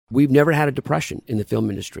We've never had a depression in the film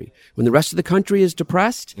industry. When the rest of the country is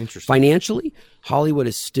depressed financially, Hollywood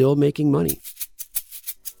is still making money.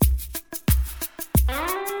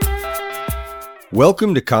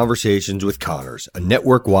 Welcome to Conversations with Connors, a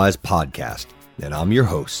NetworkWise podcast, and I'm your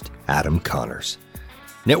host, Adam Connors.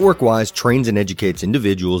 NetworkWise trains and educates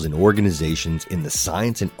individuals and organizations in the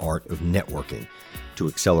science and art of networking to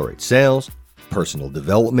accelerate sales, personal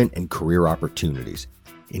development, and career opportunities.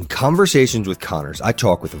 In Conversations with Connors, I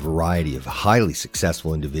talk with a variety of highly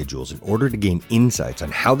successful individuals in order to gain insights on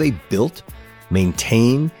how they built,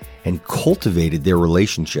 maintained, and cultivated their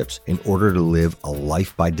relationships in order to live a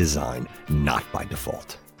life by design, not by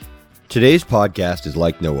default. Today's podcast is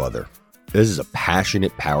like no other. This is a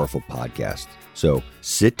passionate, powerful podcast. So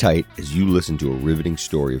sit tight as you listen to a riveting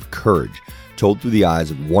story of courage told through the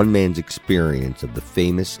eyes of one man's experience of the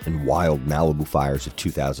famous and wild Malibu fires of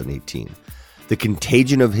 2018. The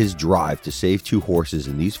contagion of his drive to save two horses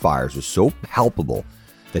in these fires was so palpable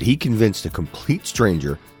that he convinced a complete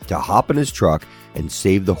stranger to hop in his truck and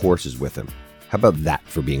save the horses with him. How about that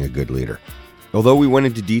for being a good leader? Although we went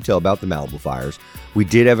into detail about the Malibu fires, we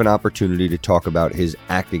did have an opportunity to talk about his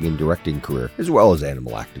acting and directing career, as well as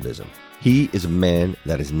animal activism. He is a man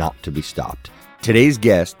that is not to be stopped. Today's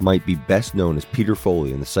guest might be best known as Peter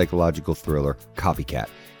Foley in the psychological thriller Copycat.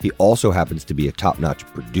 He also happens to be a top-notch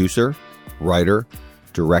producer, writer,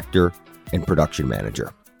 director, and production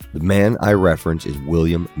manager. The man I reference is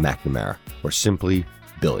William McNamara, or simply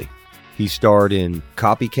Billy. He starred in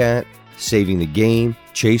Copycat, Saving the Game,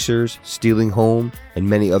 Chasers, Stealing Home, and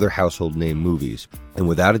many other household name movies. And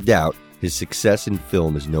without a doubt, his success in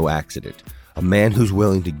film is no accident. A man who's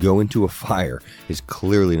willing to go into a fire is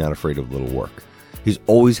clearly not afraid of little work. He's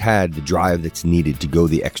always had the drive that's needed to go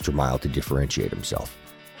the extra mile to differentiate himself.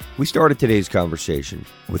 We started today's conversation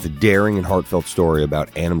with a daring and heartfelt story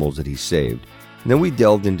about animals that he saved. And then we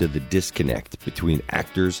delved into the disconnect between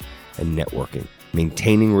actors and networking,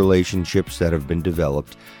 maintaining relationships that have been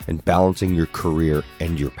developed, and balancing your career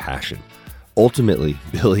and your passion. Ultimately,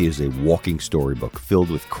 Billy is a walking storybook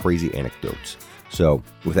filled with crazy anecdotes. So,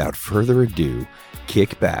 without further ado,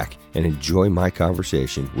 kick back and enjoy my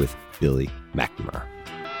conversation with Billy McNamara.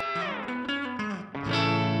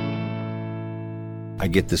 I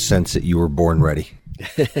get the sense that you were born ready.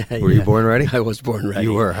 Were you born ready? I was born ready.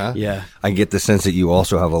 You were, huh? Yeah. I get the sense that you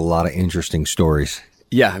also have a lot of interesting stories.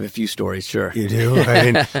 Yeah, I have a few stories, sure. You do?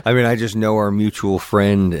 I just know our mutual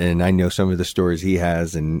friend, and I know some of the stories he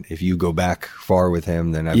has, and if you go back far with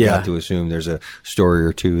him, then I've got to assume there's a story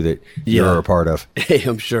or two that you're a part of.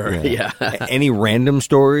 I'm sure, yeah. Any random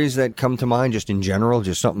stories that come to mind, just in general,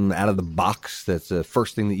 just something out of the box that's the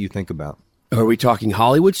first thing that you think about? Are we talking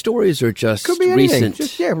Hollywood stories or just Could be recent?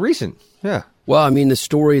 Recent, yeah. Well, I mean, the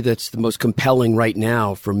story that's the most compelling right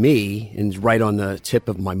now for me, and right on the tip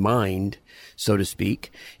of my mind, so to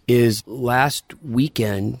speak, is last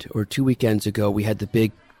weekend or 2 weekends ago, we had the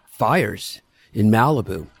big fires in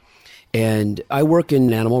Malibu. And I work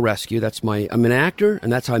in animal rescue. I'm an actor,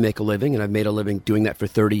 and that's how I make a living. And I've made a living doing that for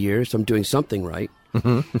 30 years. So I'm doing something right.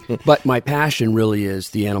 But my passion really is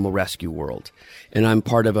the animal rescue world. And I'm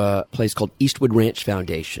part of a place called Eastwood Ranch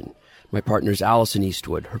Foundation. My partner is Allison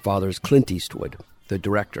Eastwood. Her father is Clint Eastwood, the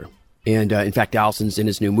director. And in fact, Allison's in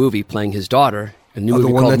his new movie playing his daughter, a new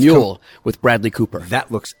movie called Mule with Bradley Cooper.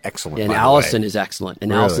 That looks excellent. And Allison is excellent.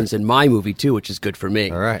 And really? Allison's in my movie too, which is good for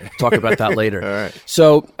me. All right. Talk about that later. All right.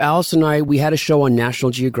 So Allison and I, we had a show on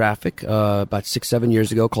National Geographic about 6-7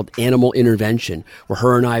 years ago called Animal Intervention, where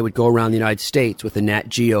her and I would go around the United States with a Nat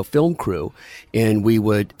Geo film crew, and we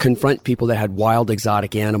would confront people that had wild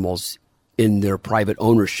exotic animals in their private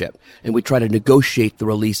ownership. And we'd try to negotiate the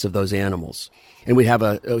release of those animals. And we'd have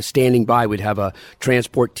we'd have a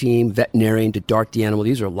transport team, veterinarian to dart the animal.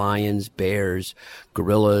 These are lions, bears,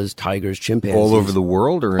 gorillas, tigers, chimpanzees. All over the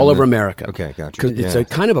world? Or all over America. Okay, gotcha. It's a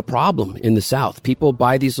kind of a problem in the South. People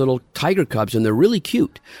buy these little tiger cubs, and they're really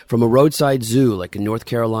cute. From a roadside zoo, like in North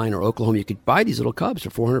Carolina or Oklahoma, you could buy these little cubs for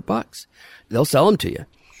 $400. They'll sell them to you.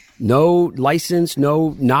 No license,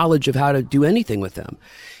 no knowledge of how to do anything with them.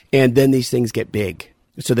 And then these things get big.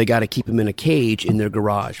 So they got to keep them in a cage in their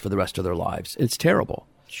garage for the rest of their lives. It's terrible.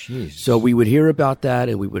 Jeez. So we would hear about that,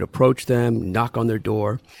 and we would approach them, knock on their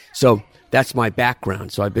door. So that's my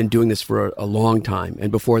background. So I've been doing this for a long time.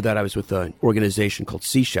 And before that, I was with an organization called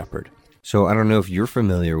Sea Shepherd. So I don't know if you're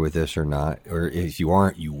familiar with this or not, or if you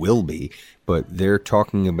aren't, you will be. But they're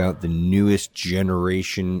talking about the newest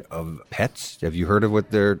generation of pets. Have you heard of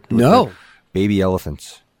what they're... No. Baby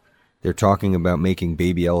elephants. They're talking about making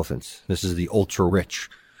baby elephants. This is the ultra rich.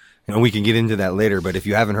 And we can get into that later, but if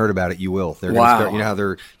you haven't heard about it, you will. They're Wow. gonna start, you know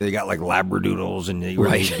how they got like labradoodles and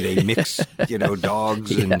they mix,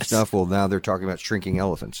 dogs and stuff. Well, now they're talking about shrinking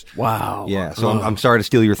elephants. Wow. Yeah. So I'm sorry to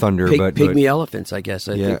steal your thunder, but pygmy elephants, I guess.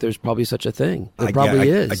 I think there's probably such a thing. There probably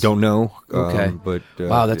is. I don't know. Okay. But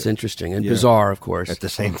wow, that's interesting and bizarre, of course. At the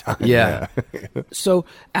same time. Yeah. So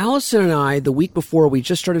Allison and I, the week before, we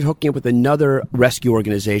just started hooking up with another rescue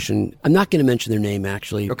organization. I'm not going to mention their name,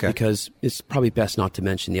 actually, because it's probably best not to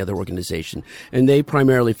mention the other organization. And they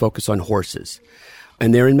primarily focus on horses.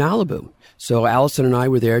 And they're in Malibu. So Allison and I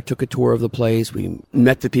were there, took a tour of the place. We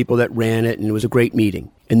met the people that ran it, and it was a great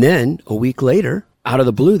meeting. And then a week later, out of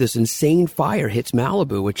the blue, this insane fire hits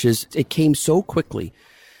Malibu, it came so quickly.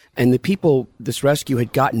 And the people, this rescue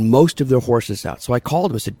had gotten most of their horses out. So I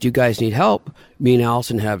called them and said, do you guys need help? Me and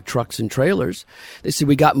Allison have trucks and trailers. They said,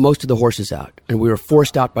 we got most of the horses out. And we were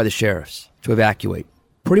forced out by the sheriffs to evacuate,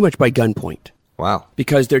 pretty much by gunpoint. Wow.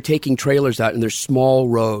 Because they're taking trailers out, and there's small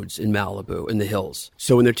roads in Malibu, in the hills.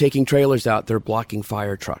 So when they're taking trailers out, they're blocking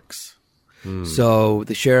fire trucks. So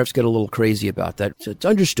the sheriffs get a little crazy about that. So it's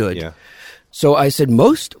understood. Yeah. So I said,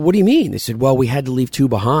 most? What do you mean? They said, well, we had to leave 2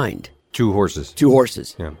 behind. 2 horses. 2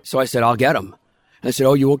 horses. Yeah. So I said, I'll get them. And I said,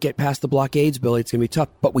 oh, you won't get past the blockades, Billy. It's going to be tough.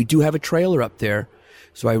 But we do have a trailer up there.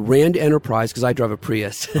 So I ran to Enterprise, because I drive a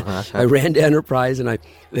Prius. I ran to Enterprise, and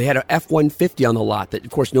they had an F-150 on the lot that,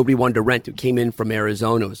 of course, nobody wanted to rent. It came in from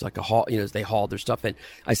Arizona. It was like a haul, they hauled their stuff in.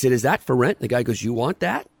 I said, is that for rent? The guy goes, you want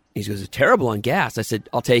that? He goes, it's terrible on gas. I said,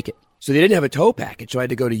 I'll take it. So they didn't have a tow package, so I had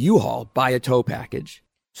to go to U-Haul, buy a tow package.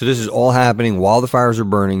 So this is all happening while the fires are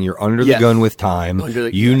burning. You're under the gun with time.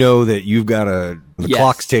 You know that you've got the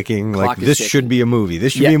clock's ticking. This should be a movie.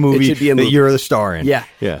 This should be a movie that you're the star in. Yeah.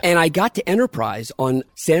 And I got to Enterprise on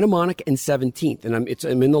Santa Monica and 17th, and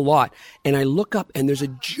I'm in the lot, and I look up, and there's a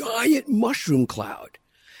giant mushroom cloud.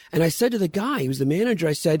 And I said to the guy, who's the manager,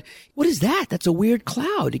 I said, what is that? That's a weird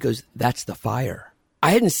cloud. He goes, that's the fire.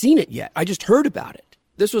 I hadn't seen it yet. I just heard about it.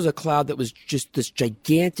 This was a cloud that was just this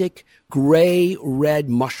gigantic gray-red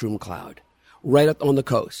mushroom cloud right up on the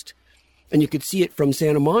coast. And you could see it from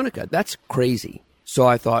Santa Monica. That's crazy. So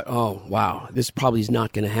I thought, oh, wow, this probably is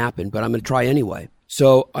not going to happen, but I'm going to try anyway.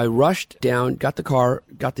 So I rushed down, got the car,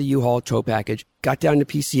 got the U-Haul tow package, got down to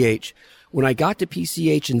PCH. When I got to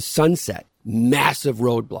PCH in Sunset, massive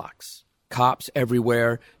roadblocks, cops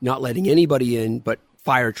everywhere, not letting anybody in, but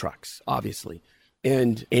fire trucks, obviously,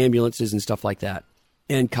 and ambulances and stuff like that.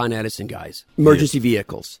 And Con Edison guys, emergency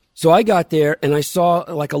vehicles. So I got there, and I saw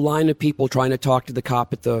like a line of people trying to talk to the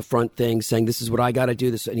cop at the front thing, saying, this is what I got to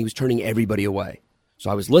do, this, and he was turning everybody away.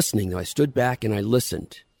 So I was listening. I stood back, and I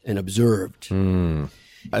listened and observed.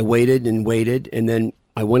 I waited, and then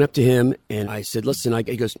I went up to him, and I said, listen,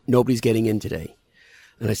 he goes, nobody's getting in today.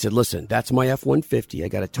 And I said, listen, that's my F-150. I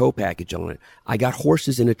got a tow package on it. I got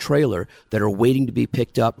horses in a trailer that are waiting to be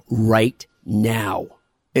picked up right now.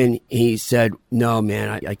 And he said, no,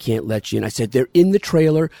 man, I can't let you in. I said, they're in the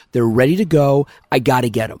trailer. They're ready to go. I got to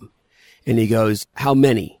get them. And he goes, how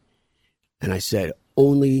many? And I said,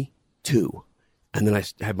 only 2. And then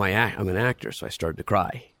I'm an actor, so I started to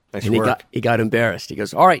cry. Nice and work. he got embarrassed. He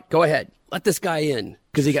goes, all right, go ahead. Let this guy in.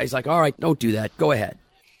 Because he's like, all right, don't do that. Go ahead.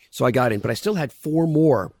 So I got in, but I still had 4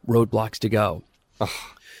 more roadblocks to go.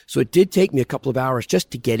 So it did take me a couple of hours just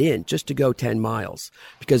to get in, just to go 10 miles.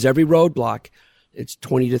 Because every roadblock, it's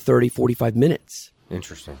 20 to 30, 45 minutes.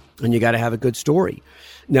 Interesting. And you got to have a good story.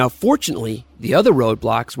 Now, fortunately, the other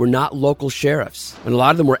roadblocks were not local sheriffs. And a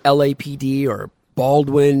lot of them were LAPD or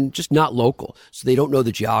Baldwin, just not local. So they don't know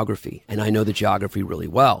the geography. And I know the geography really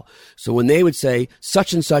well. So when they would say,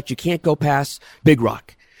 such and such, you can't go past Big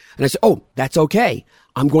Rock. And I said, oh, that's okay.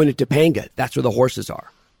 I'm going to Topanga. That's where the horses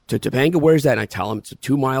are. To Topanga, where's that? And I tell them it's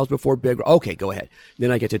 2 miles before Big Rock. Okay, go ahead.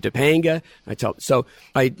 Then I get to Topanga. So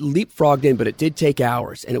I leapfrogged in, but it did take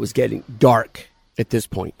hours, and it was getting dark at this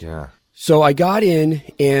point. Yeah. So I got in,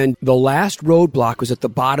 and the last roadblock was at the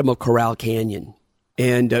bottom of Corral Canyon,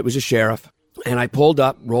 and it was a sheriff. And I pulled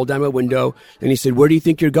up, rolled down my window, and he said, where do you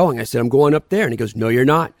think you're going? I said, I'm going up there. And he goes, no, you're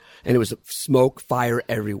not. And it was smoke, fire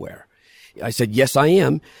everywhere. I said, yes, I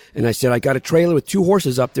am. And I said, I got a trailer with 2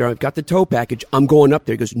 horses up there. I've got the tow package. I'm going up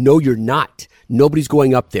there. He goes, no, you're not. Nobody's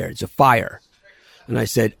going up there. It's a fire. And I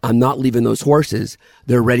said, I'm not leaving those horses.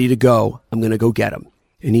 They're ready to go. I'm going to go get them.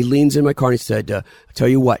 And he leans in my car and he said, I'll tell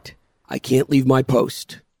you what, I can't leave my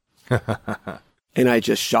post. And I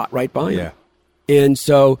just shot right by him. Yeah. And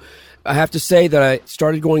so I have to say that I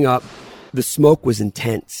started going up. The smoke was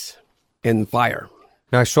intense and fire.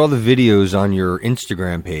 Now, I saw the videos on your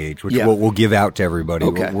Instagram page, which we'll give out to everybody.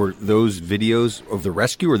 Okay. Were those videos of the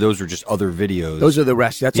rescue, or those are just other videos? Those are the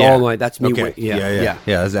rescue. That's all my, that's me. Okay. Yeah.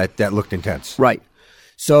 That looked intense. Right.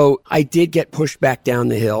 So I did get pushed back down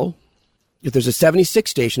the hill. If there's a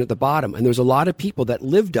 76 station at the bottom, and there's a lot of people that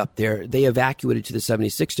lived up there, they evacuated to the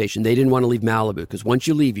 76 station. They didn't want to leave Malibu because once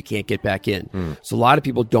you leave, you can't get back in. So a lot of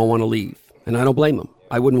people don't want to leave, and I don't blame them.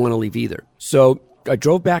 I wouldn't want to leave either. So I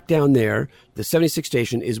drove back down there. The 76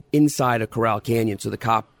 station is inside a Corral Canyon, so the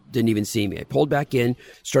cop didn't even see me. I pulled back in,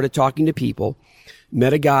 started talking to people,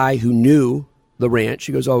 met a guy who knew the ranch.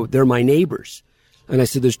 He goes, oh, they're my neighbors. And I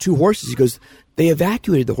said, there's 2 horses. He goes, they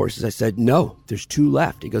evacuated the horses. I said, no, there's 2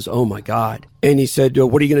 left. He goes, oh my God. And he said,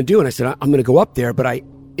 what are you going to do? And I said, I'm going to go up there, but I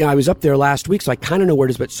was up there last week, so I kind of know where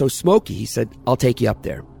it is, but it's so smoky. He said, I'll take you up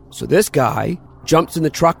there. So this guy jumps in the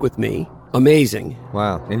truck with me. Amazing.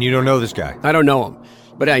 Wow. And you don't know this guy? I don't know him,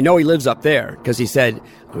 but I know he lives up there because he said,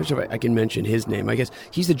 I wish I can mention his name. I guess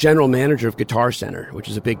he's the general manager of Guitar Center, which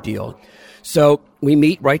is a big deal. So we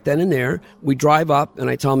meet right then and there. We drive up, and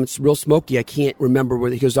I tell him it's real smoky. I can't remember where.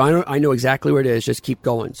 He goes, I know exactly where it is. Just keep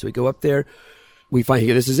going. So we go up there. We find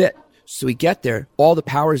here, this is it. So we get there. All the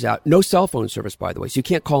power's out. No cell phone service, by the way. So you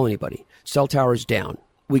can't call anybody. Cell tower's down.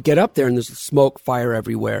 We get up there, and there's smoke, fire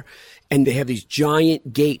everywhere. And they have these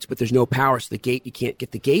giant gates, but there's no power. So the gate, you can't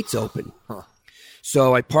get the gates open.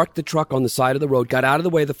 So I parked the truck on the side of the road, got out of the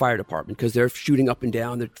way of the fire department because they're shooting up and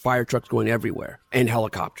down. The fire trucks going everywhere and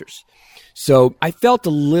helicopters. So I felt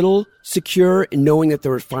a little secure in knowing that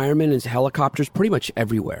there were firemen and helicopters pretty much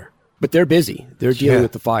everywhere. But they're busy. They're dealing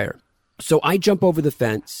with the fire. So I jump over the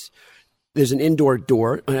fence. There's an indoor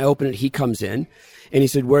door, and I open it. He comes in, and he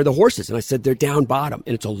said, where are the horses? And I said, they're down bottom,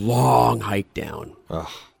 and it's a long hike down. Ugh.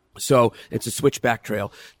 So it's a switchback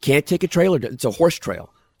trail. Can't take a trailer. It's a horse trail.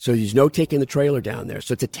 So there's no taking the trailer down there.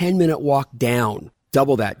 So it's a 10-minute walk down,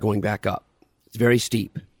 double that going back up. It's very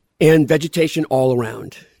steep. And vegetation all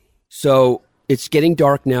around. So it's getting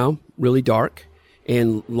dark now, really dark,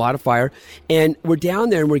 and a lot of fire. And we're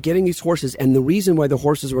down there, and we're getting these horses. And the reason why the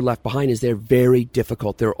horses were left behind is they're very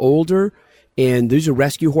difficult. They're older, and these are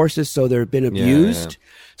rescue horses, so they've been abused. Yeah.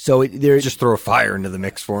 So they're just throw a fire into the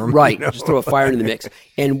mix for them. Right, just throw a fire into the mix.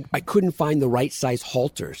 And I couldn't find the right size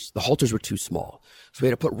halters. The halters were too small. So we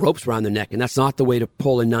had to put ropes around their neck, and that's not the way to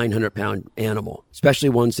pull a 900-pound animal, especially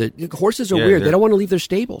ones that horses are weird. They don't want to leave their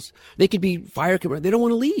stables. They could be fire. They don't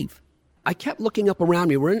want to leave. I kept looking up around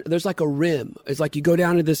me. There's like a rim. It's like you go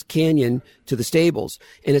down to this canyon to the stables,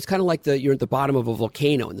 and it's kind of like you're at the bottom of a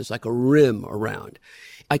volcano, and there's like a rim around.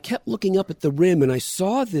 I kept looking up at the rim, and I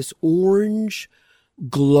saw this orange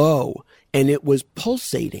glow, and it was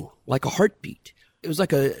pulsating like a heartbeat. It was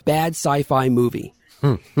like a bad sci-fi movie.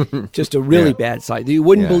 Just a really bad sci-fi. You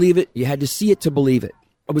wouldn't believe it. You had to see it to believe it.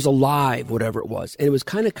 It was alive, whatever it was. And it was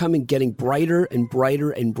kind of getting brighter and brighter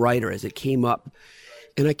and brighter as it came up.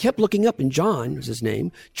 And I kept looking up, and John was his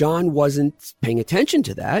name. John wasn't paying attention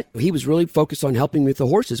to that. He was really focused on helping me with the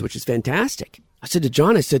horses, which is fantastic. I said to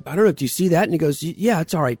John, I said, I don't know, do you see that? And he goes, yeah,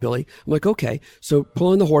 it's all right, Billy. I'm like, okay. So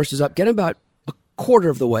pulling the horses up, get about a quarter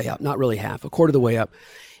of the way up, not really half, a quarter of the way up.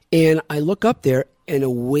 And I look up there, and a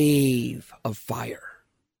wave of fire,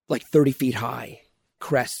 like 30 feet high,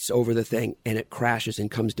 crests over the thing, and it crashes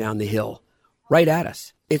and comes down the hill right at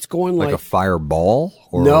us. It's going like a fireball?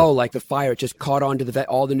 Or? No, like the fire. It just caught onto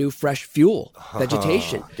all the new fresh fuel,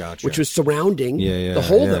 vegetation, which was surrounding the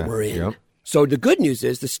hole that we're in. Yep. So the good news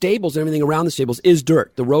is the stables and everything around the stables is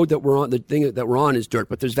dirt. The road that we're on, the thing that we're on is dirt,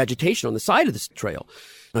 but there's vegetation on the side of this trail.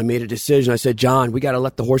 I made a decision. I said, John, we got to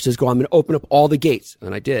let the horses go. I'm going to open up all the gates.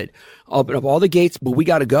 And I did. Open up all the gates, but we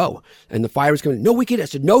got to go. And the fire was coming. No, we can't. I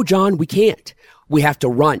said, no, John, we can't. We have to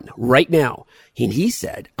run right now. And he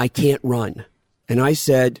said, I can't run. And I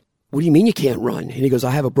said, what do you mean you can't run? And he goes,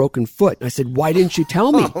 I have a broken foot. And I said, why didn't you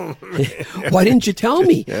tell me? Why didn't you tell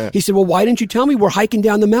me? He said, well, why didn't you tell me? We're hiking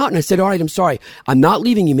down the mountain. I said, all right, I'm sorry. I'm not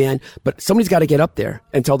leaving you, man, but somebody's got to get up there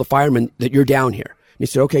and tell the firemen that you're down here. And he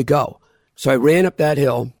said, okay, go. So I ran up that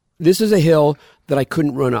hill. This is a hill that I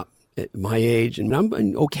couldn't run up at my age, and I'm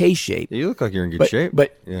in okay shape. You look like you're in good shape.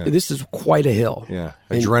 But this is quite a hill. Yeah.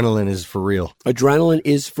 Adrenaline is for real. Adrenaline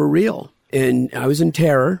is for real. And I was in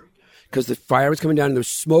terror because the fire was coming down and the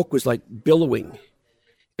smoke was like billowing.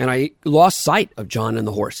 And I lost sight of John and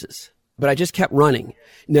the horses, but I just kept running.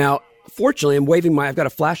 Now, fortunately, I've got a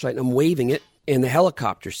flashlight and I'm waving it, and the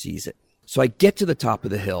helicopter sees it. So I get to the top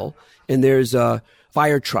of the hill, and there's a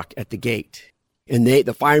fire truck at the gate. And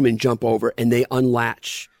the firemen jump over and they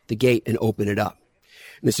unlatch the gate and open it up.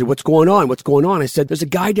 And they said, what's going on? What's going on? I said, there's a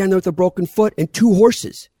guy down there with a broken foot and 2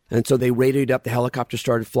 horses. And so they radioed up. The helicopter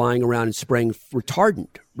started flying around and spraying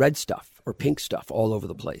retardant, red stuff or pink stuff all over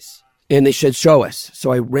the place. And they said, show us.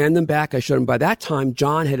 So I ran them back. I showed them. By that time,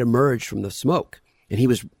 John had emerged from the smoke, and he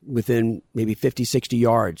was within maybe 50, 60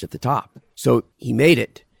 yards at the top. So he made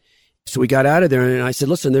it. So we got out of there, and I said,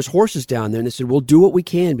 listen, there's horses down there. And they said, we'll do what we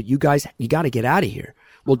can, but you guys, you got to get out of here.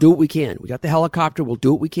 We'll do what we can. We got the helicopter. We'll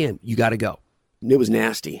do what we can. You got to go. And it was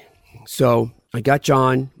nasty. So I got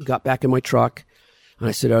John, got back in my truck, and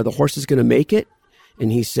I said, are the horses going to make it?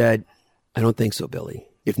 And he said, I don't think so, Billy.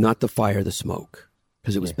 If not the fire, the smoke,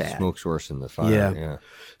 because it was bad. Smoke's worse than the fire. Yeah.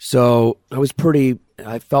 So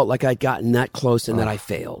I felt like I'd gotten that close and that I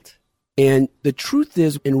failed. And the truth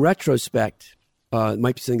is, in retrospect, it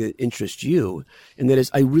might be something that interests you, and that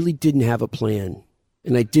is I really didn't have a plan,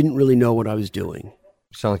 and I didn't really know what I was doing.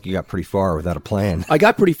 Sound like you got pretty far without a plan. I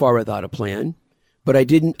got pretty far without a plan, but I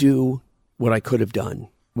didn't do what I could have done.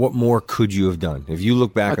 What more could you have done? If you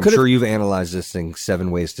look back, I'm sure you've analyzed this thing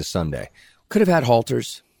 7 ways to Sunday. Could have had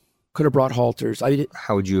halters. Could have brought halters.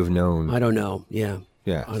 How would you have known? I don't know. Yeah.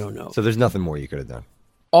 I don't know. So there's nothing more you could have done.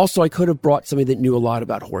 Also, I could have brought somebody that knew a lot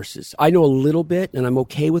about horses. I know a little bit, and I'm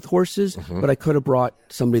okay with horses, but I could have brought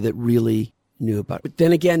somebody that really knew about it. But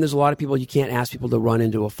then again, there's a lot of people, you can't ask people to run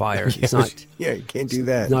into a fire. It's not. Yeah, you can't do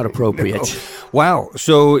that. It's not appropriate. No. Wow.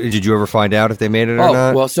 So did you ever find out if they made it or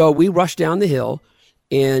not? Well, so we rushed down the hill,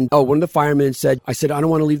 and one of the firemen said, I said, I don't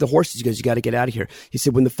want to leave the horses. He goes, you got to get out of here. He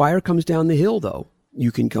said, when the fire comes down the hill, though,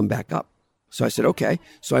 you can come back up. So I said, okay.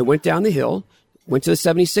 So I went down the hill, went to the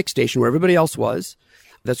 76 station where everybody else was.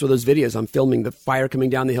 That's where those videos, I'm filming the fire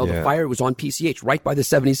coming down the hill. Yeah. The fire was on PCH right by the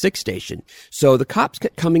 76 station. So the cops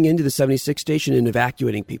kept coming into the 76 station and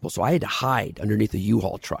evacuating people. So I had to hide underneath a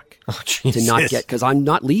U-Haul truck to not get, because I'm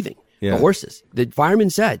not leaving the horses. The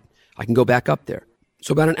fireman said, I can go back up there.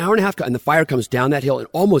 So about an hour and a half, and the fire comes down that hill and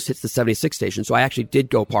almost hits the 76 station. So I actually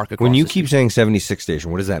did go park across. When you keep saying 76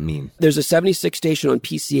 station, what does that mean? There's a 76 station on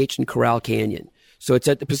PCH in Corral Canyon. So it's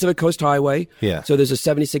at the Pacific Coast Highway. Yeah. So there's a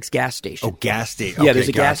 76 gas station. Oh, gas station. Yeah, there's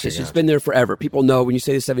a gas station. It's been there forever. People know when you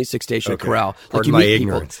say the 76 station at Corral. Pardon my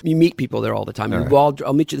ignorance. You meet people there all the time.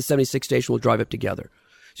 I'll meet you at the 76 station. We'll drive up together.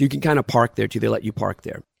 So you can kind of park there too. They let you park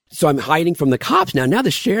there. So I'm hiding from the cops now. Now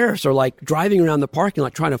the sheriffs are like driving around the parking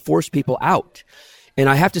lot trying to force people out. And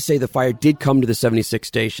I have to say the fire did come to the 76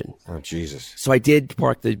 station. Oh, Jesus. So I did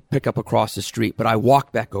park the pickup across the street, but I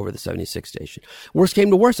walked back over the 76 station. Worst came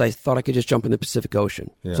to worst, I thought I could just jump in the Pacific Ocean.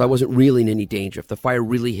 Yeah. So I wasn't really in any danger. If the fire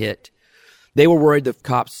really hit, they were worried the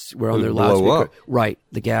cops were on their loudspeaker. Right.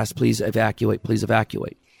 The gas, please evacuate, please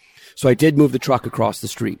evacuate. So I did move the truck across the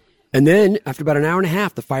street. And then after about an hour and a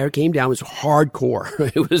half, the fire came down. It was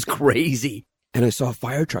hardcore. It was crazy. And I saw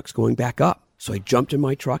fire trucks going back up. So I jumped in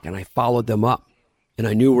my truck and I followed them up. And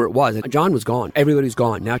I knew where it was. And John was gone. Everybody's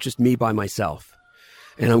gone. Now it's just me by myself.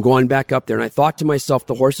 And I'm going back up there. And I thought to myself,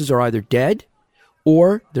 the horses are either dead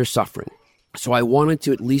or they're suffering. So I wanted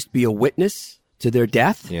to at least be a witness to their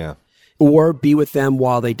death. Yeah. Or be with them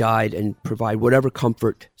while they died and provide whatever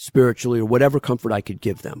comfort spiritually or whatever comfort I could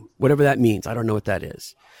give them. Whatever that means. I don't know what that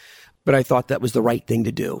is. But I thought that was the right thing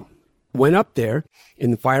to do. Went up there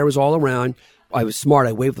and the fire was all around. I was smart.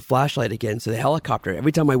 I waved the flashlight again. So the helicopter,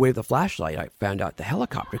 every time I waved the flashlight, I found out the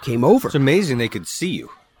helicopter came over. It's amazing they could see you.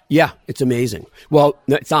 Yeah, it's amazing. Well,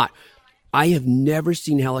 no, it's not. I have never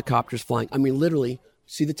seen helicopters flying. I mean, literally,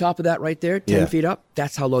 see the top of that right there, 10 feet up?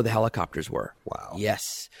 That's how low the helicopters were. Wow.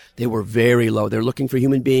 Yes. They were very low. They're looking for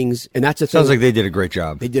human beings. And that's the thing. Sounds like they did a great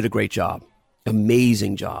job. They did a great job.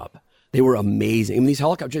 Amazing job. They were amazing. I mean, these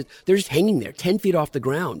helicopters, they're just hanging there 10 feet off the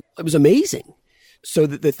ground. It was amazing. So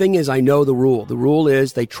the thing is, I know the rule. The rule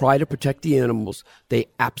is they try to protect the animals. They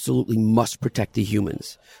absolutely must protect the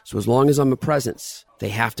humans. So as long as I'm a presence, they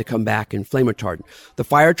have to come back and flame retardant. The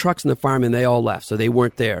fire trucks and the firemen, they all left, so they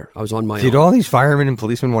weren't there. I was on my own. Did all these firemen and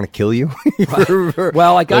policemen want to kill you?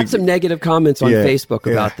 Well, I got some negative comments on Facebook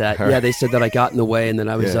about that. Right. Yeah, they said that I got in the way and that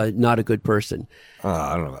I was not a good person.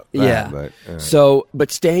 I don't know about that. Yeah. So,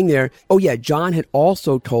 but staying there. Oh, yeah, John had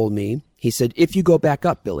also told me, he said, if you go back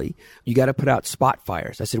up, Billy, you got to put out spot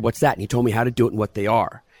fires. I said, what's that? And he told me how to do it and what they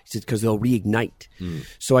are. He said, because they'll reignite.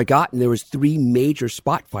 So I got, and there was 3 major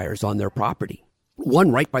spot fires on their property.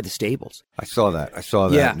 One right by the stables. I saw that.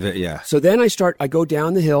 Yeah. So then I go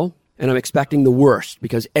down the hill, and I'm expecting the worst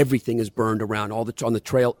because everything is burned around, on the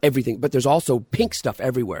trail, everything. But there's also pink stuff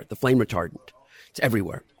everywhere, the flame retardant. It's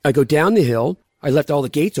everywhere. I go down the hill. I left all the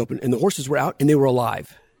gates open, and the horses were out, and they were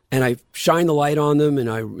alive. And I shined the light on them,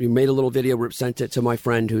 and I made a little video, sent it to my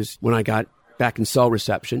friend when I got back in cell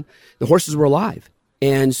reception. The horses were alive.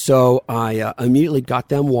 And so I immediately got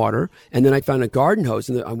them water, and then I found a garden hose,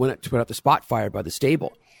 and I went up to put out the spot fire by the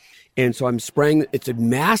stable. And so I'm spraying, it's a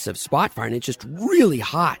massive spot fire, and it's just really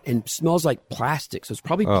hot and smells like plastic. So it's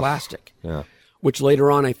probably plastic, which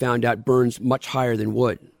later on I found out burns much higher than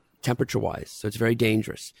wood, temperature-wise. So it's very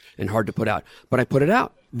dangerous and hard to put out. But I put it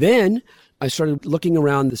out. Then I started looking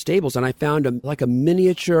around the stables and I found a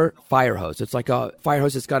miniature fire hose. It's like a fire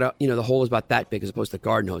hose that's got the hole is about that big as opposed to the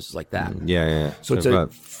garden hoses like that. Yeah. So it's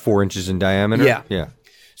about 4 inches in diameter? Yeah.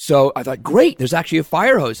 So I thought, great, there's actually a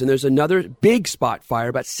fire hose. And there's another big spot fire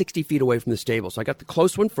about 60 feet away from the stable. So I got the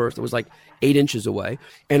close one first. It was like 8 inches away.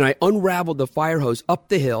 And I unraveled the fire hose up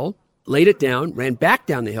the hill, laid it down, ran back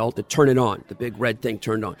down the hill to turn it on. The big red thing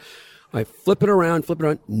turned on. I flip it around,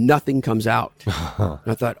 nothing comes out. And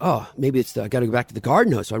I thought, maybe I got to go back to the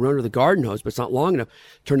garden hose. So I run to the garden hose, but it's not long enough.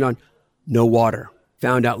 Turned on, no water.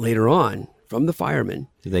 Found out later on from the firemen.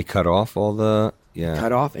 Did they cut off all the...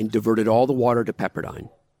 Cut off and diverted all the water to Pepperdine.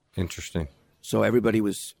 Interesting. So everybody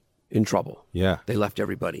was in trouble. Yeah. They left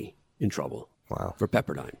everybody in trouble. Wow. For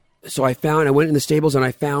Pepperdine. So I went in the stables and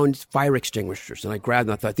I found fire extinguishers and I grabbed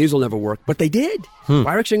them. I thought, these will never work. But they did.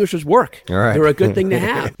 Fire extinguishers work. All right. They were a good thing to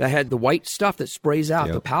have. I had the white stuff that sprays out,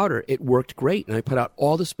 Yep. the powder. It worked great. And I put out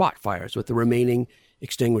all the spot fires with the remaining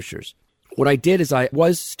extinguishers. What I did is I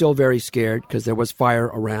was still very scared because there was fire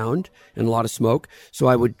around and a lot of smoke. So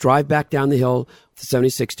I would drive back down the hill to the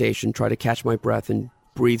 76 station, try to catch my breath and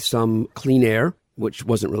breathe some clean air, which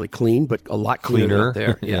wasn't really clean, but a lot cleaner up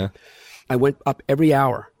there. Yeah. I went up every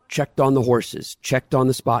hour. Checked on the horses, checked on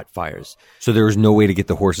the spot fires. So there was no way to get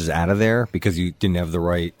the horses out of there because you didn't have the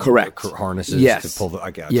right harnesses Yes. to pull the...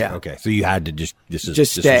 I got Yeah. you. Okay. So you had to this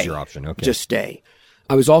stay. was your option. Okay. Just stay.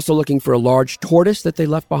 I was also looking for a large tortoise that they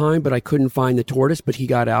left behind, but I couldn't find the tortoise, but he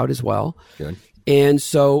got out as well. Good. And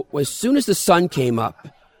so as soon as the sun came up,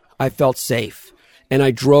 I felt safe. And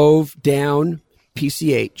I drove down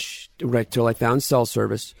PCH right till I found cell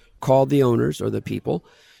service, called the owners or the people.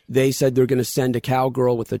 They said they're going to send a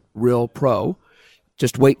cowgirl with a real pro.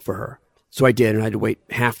 Just wait for her. So I did, and I had to wait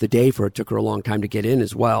half the day for her. It took her a long time to get in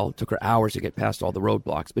as well. It took her hours to get past all the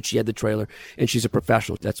roadblocks. But she had the trailer, and she's a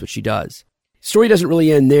professional. That's what she does. Story doesn't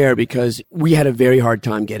really end there because we had a very hard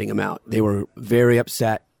time getting them out. They were very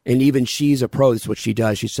upset. And even she's a pro. That's what she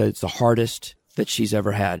does. She said it's the hardest that she's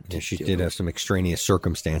ever had. Yeah, she did have some extraneous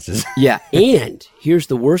circumstances. Yeah. And here's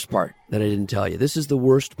the worst part that I didn't tell you. This is the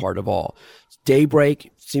worst part of all. It's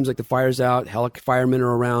daybreak. Seems like the fire's out. Firemen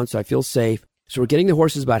are around, so I feel safe. So we're getting the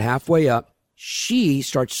horses about halfway up. She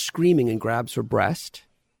starts screaming and grabs her breast.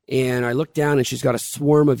 And I look down and she's got a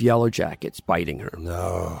swarm of yellow jackets biting her.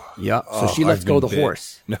 No. Yep. So she lets go of the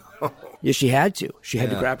horse. No. Yeah, she had to. She had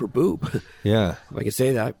to grab her boob. Yeah. If I can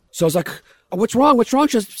say that. So I was like, what's wrong? What's wrong?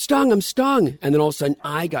 She's stung. I'm stung. And then all of a sudden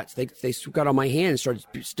they got on my hand and started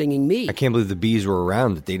stinging me. I can't believe the bees were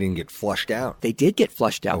around that they didn't get flushed out. They did get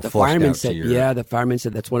flushed out. Oh, The flushed fireman out said, to your- the fireman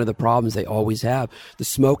said that's one of the problems they always have. The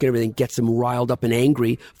smoke and everything gets them riled up and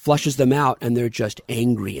angry, flushes them out, and they're just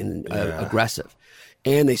angry and aggressive.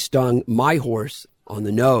 And they stung my horse on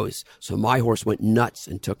the nose. So my horse went nuts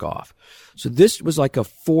and took off. So this was like a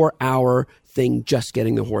 4-hour thing just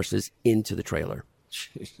getting the horses into the trailer.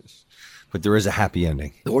 Jesus. But there is a happy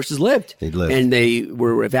ending. The horses lived. They lived. And they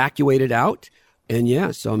were evacuated out.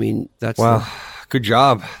 And so, I mean, that's... Wow. Good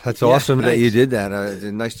job. That's awesome that thanks. you did that.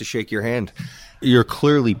 Nice to shake your hand. You're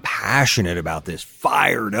clearly passionate about this,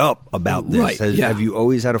 fired up about this. Right, Have you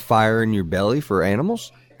always had a fire in your belly for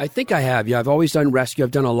animals? I think I have. Yeah, I've always done rescue. I've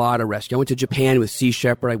done a lot of rescue. I went to Japan with Sea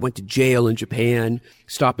Shepherd. I went to jail in Japan,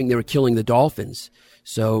 they were killing the dolphins.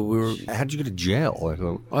 So we were... How did you go to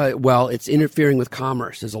jail? well, it's interfering with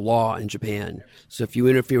commerce. There's a law in Japan. So if you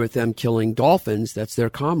interfere with them killing dolphins, that's their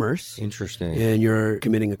commerce. Interesting. And you're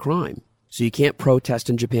committing a crime. So you can't protest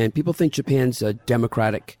in Japan. People think Japan's a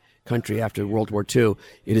democratic country after World War II.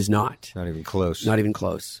 It is not. Not even close. Not even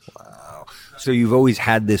close. Wow. So you've always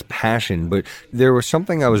had this passion, but there was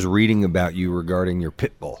something I was reading about you regarding your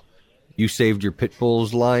pit bull. You saved your pit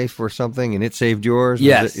bull's life or something, and it saved yours?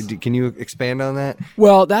 Yes. Can you expand on that?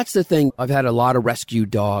 Well, that's the thing. I've had a lot of rescue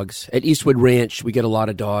dogs. At Eastwood Ranch, we get a lot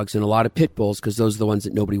of dogs and a lot of pit bulls because those are the ones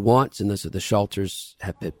that nobody wants, and those are the shelters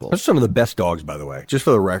have pit bulls. Those are some of the best dogs, by the way. Just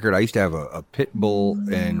for the record, I used to have a pit bull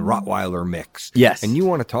and Rottweiler mix. Yes. And you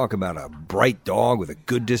want to talk about a bright dog with a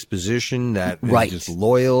good disposition that Right. is just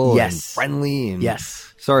loyal Yes. and friendly. And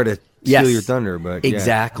Yes. Sorry to steal your thunder, but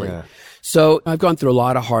exactly. Yeah. So I've gone through a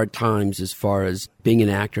lot of hard times as far as being an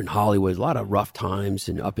actor in Hollywood, a lot of rough times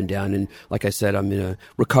and up and down. And like I said, I'm in a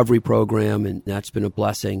recovery program and that's been a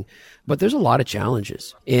blessing. But there's a lot of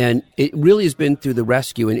challenges. And it really has been through the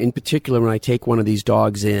rescue. And in particular, when I take one of these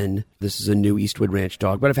dogs in, this is a new Eastwood Ranch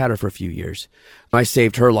dog, but I've had her for a few years. I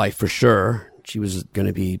saved her life for sure. She was going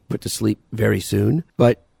to be put to sleep very soon.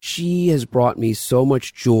 But she has brought me so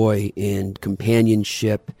much joy and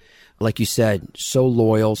companionship. Like you said, so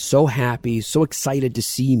loyal, so happy, so excited to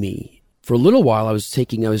see me. for a little while, I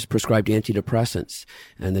was prescribed antidepressants.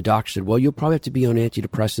 And the doctor said, well, you'll probably have to be on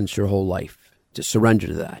antidepressants your whole life to surrender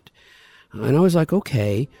to that. And I was like,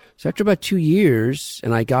 okay. So after about 2 years,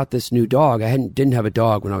 and I got this new dog. I didn't have a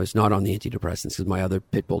dog when I was not on the antidepressants because my other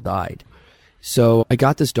pit bull died. So I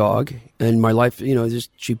got this dog, and my life,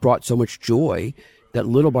 she brought so much joy that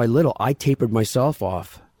little by little, I tapered myself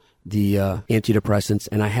off the antidepressants,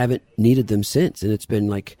 and I haven't needed them since. And it's been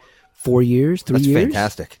like 4 years, 3 years. That's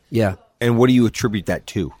fantastic. Yeah. And what do you attribute that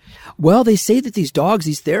to? Well, they say that these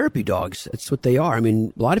therapy dogs, that's what they are. I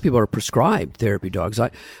mean, a lot of people are prescribed therapy dogs.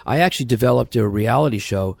 I actually developed a reality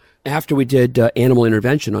show. After we did Animal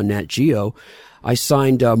Intervention on Nat Geo, I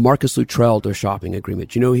signed Marcus Luttrell to a shopping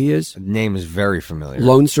agreement. Do you know who he is? The name is very familiar.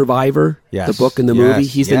 Lone Survivor, yes. The book and the movie.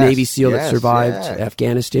 He's the Navy SEAL that survived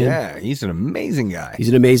Afghanistan. Yeah, he's an amazing guy. He's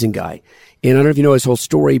an amazing guy. And I don't know if you know his whole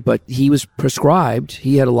story, but he was prescribed.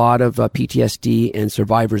 He had a lot of PTSD and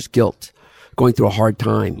survivor's guilt, going through a hard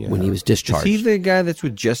time when he was discharged. Is he the guy that's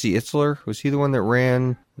with Jesse Itzler? Was he the one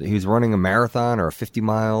that he was running a marathon or a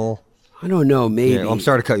 50-mile? I don't know, maybe. Yeah, I'm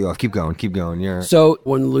sorry to cut you off. Keep going. Yeah. So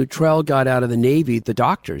when Luttrell got out of the Navy, the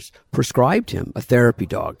doctors prescribed him a therapy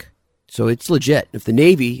dog. So it's legit. If the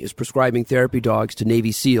Navy is prescribing therapy dogs to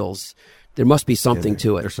Navy SEALs, there must be something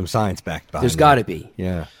to it. There's some science backed behind There's got to be.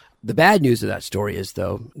 Yeah. The bad news of that story is,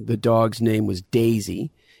 though, the dog's name was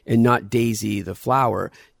Daisy, and not Daisy the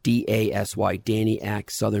flower, D-A-S-Y, Danny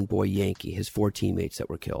Axe, Southern Boy Yankee, his 4 teammates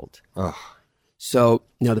that were killed. Ugh. So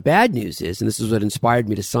now the bad news is, and this is what inspired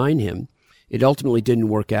me to sign him, it ultimately didn't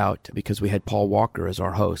work out because we had Paul Walker as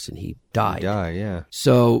our host, and he died. Yeah.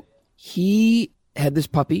 So he had this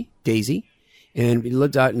puppy, Daisy, and he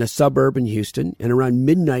lived out in a suburb in Houston, and around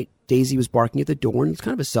midnight, Daisy was barking at the door, and it's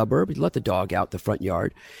kind of a suburb. He let the dog out the front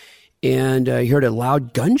yard, and he heard a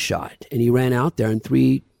loud gunshot, and he ran out there, and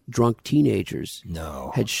 3 drunk teenagers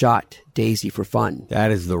had shot Daisy for fun.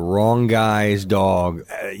 That is the wrong guy's dog.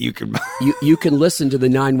 You can you can listen to the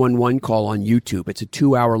 911 call on YouTube. It's a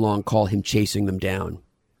 2-hour-long call, him chasing them down.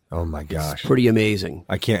 Oh, my gosh. It's pretty amazing.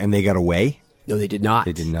 I can't. And they got away? No, they did not.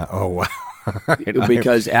 They did not. Oh, wow.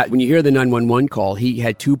 Because when you hear the 911 call, he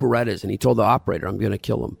had 2 Berettas, and he told the operator, I'm going to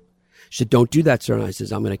kill him. She said, don't do that, sir. And I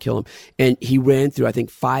says, I'm going to kill him. And he ran through, I think,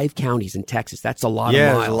 5 counties in Texas. That's a lot of miles.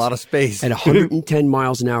 Yeah, there's a lot of space. At 110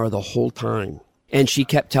 miles an hour the whole time. And she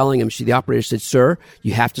kept telling him, the operator said, sir,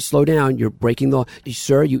 you have to slow down. You're breaking the law.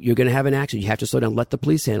 Sir, you're going to have an accident. You have to slow down. Let the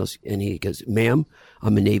police handle it. And he goes, ma'am,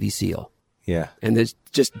 I'm a Navy SEAL. Yeah. And there's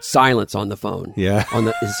just silence on the phone. Yeah.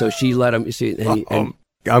 So she let him,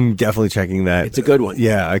 I'm definitely checking that. It's a good one.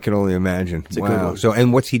 Yeah, I can only imagine. It's a good one. So,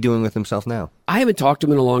 and what's he doing with himself now? I haven't talked to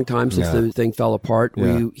him in a long time since the thing fell apart.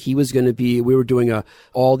 Yeah. He was going to we were doing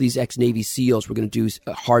all these ex-Navy SEALs were going to do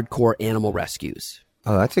hardcore animal rescues.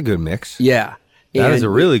 Oh, that's a good mix. Yeah. That is a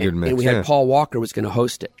really good mix. And we had Paul Walker was going to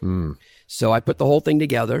host it. Mm. So I put the whole thing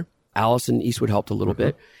together. Allison Eastwood helped a little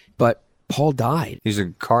bit, but Paul died. He's a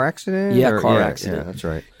car accident? Yeah, car accident. Yeah, that's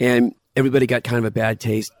right. And everybody got kind of a bad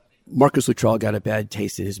taste. Marcus Luttrell got a bad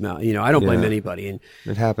taste in his mouth. I don't blame anybody. And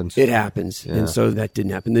it happens. It happens. Yeah. And so that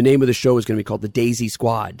didn't happen. The name of the show is going to be called The Daisy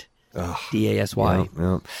Squad. D-A-S-Y.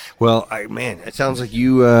 Yeah. Well, it sounds like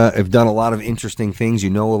you have done a lot of interesting things. You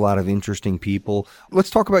know a lot of interesting people. Let's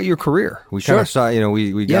talk about your career. We kind of saw,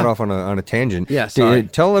 we got off on a tangent. Yeah, sorry.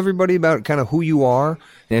 Tell everybody about kind of who you are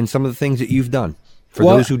and some of the things that you've done. For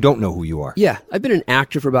those who don't know who you are. Yeah, I've been an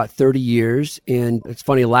actor for about 30 years, and it's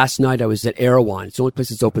funny, last night I was at Erewhon. It's the only place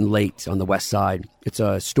that's open late on the west side. It's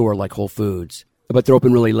a store like Whole Foods, but they're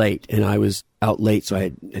open really late, and I was out late, so I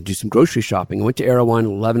had to do some grocery shopping. I went to Erewhon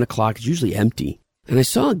at 11 o'clock. It's usually empty. And I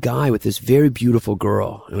saw a guy with this very beautiful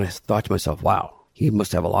girl, and I thought to myself, wow, he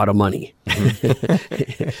must have a lot of money.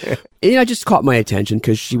 And I just caught my attention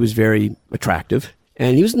because she was very attractive.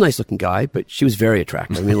 And he was a nice-looking guy, but she was very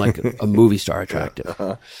attractive. I mean, like a movie star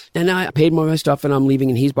attractive. And I paid more of my stuff, and I'm leaving,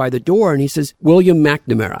 and he's by the door, and he says, William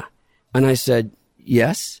McNamara. And I said,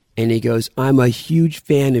 yes. And he goes, I'm a huge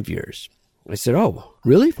fan of yours. I said, oh,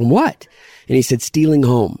 really? From what? And he said, Stealing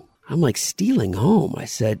Home. I'm like, Stealing Home? I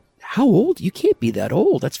said, how old? You can't be that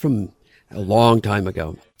old. That's from a long time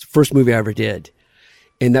ago. It's the first movie I ever did.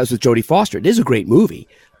 And that was with Jodie Foster. It is a great movie,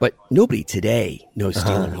 but nobody today knows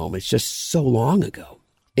Stealing Home. It's just so long ago.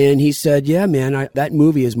 And he said, yeah, man, that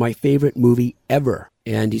movie is my favorite movie ever.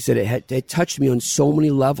 And he said it touched me on so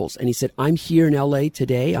many levels. And he said, I'm here in L.A.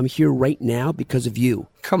 today. I'm here right now because of you.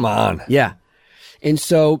 Come on. Yeah. And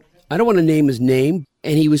so I don't want to name his name.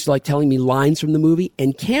 And he was like telling me lines from the movie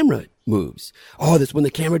and camera moves. Oh, that's when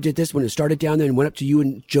the camera did this, when it started down there and went up to you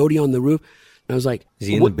and Jodie on the roof. And I was like, is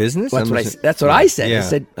he in the business? That's what I said. Yeah. I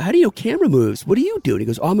said, how do you know camera moves? What do you do? And he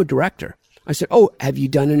goes, oh, I'm a director. I said, oh, have you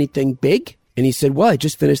done anything big? And he said, well, I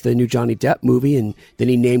just finished the new Johnny Depp movie. And then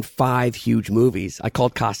he named 5 huge movies. I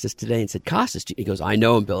called Costas today and said, Costas, he goes, I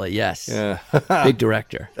know him, Billy. Yes. Yeah. Big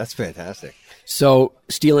director. That's fantastic. So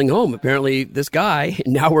Stealing Home, apparently this guy,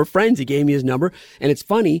 now we're friends. He gave me his number. And it's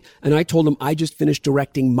funny. And I told him I just finished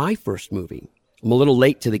directing my first movie. I'm a little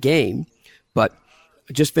late to the game, but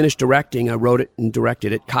I just finished directing. I wrote it and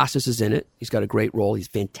directed it. Costas is in it. He's got a great role. He's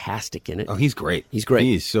fantastic in it. Oh, he's great. He's great.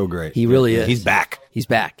 He's so great. He really is. He's back. He's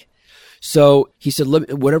back. So he said,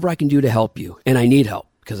 whatever I can do to help you. And I need help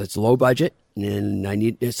because it's low budget. And I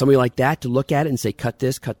need somebody like that to look at it and say, cut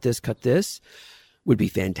this, cut this, cut this would be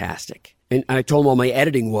fantastic. And I told him all my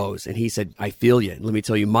editing woes. And he said, I feel you. Let me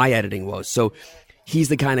tell you my editing woes. So he's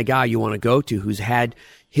the kind of guy you want to go to who's had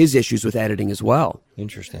his issues with editing as well.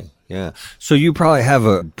 Interesting. Yeah. So you probably have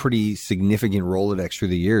a pretty significant Rolodex through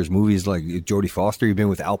the years. Movies like Jodie Foster, you've been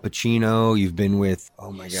with Al Pacino, you've been with,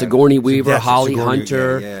 oh my God. Sigourney Weaver, Holly Sigourney,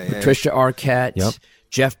 Hunter, yeah. Patricia Arquette,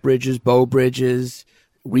 Jeff Bridges, Beau Bridges,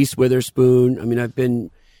 Reese Witherspoon. I mean, I've been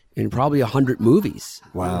in probably 100 movies.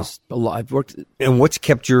 Wow. I've worked. And what's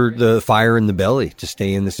kept the fire in the belly to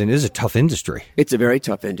stay in this? And it is a tough industry. It's a very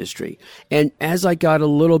tough industry. And as I got a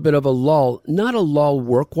little bit of a lull, not a lull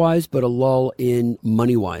work-wise, but a lull in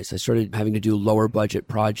money-wise, I started having to do lower budget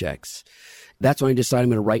projects. That's when I decided I'm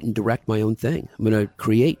going to write and direct my own thing. I'm going to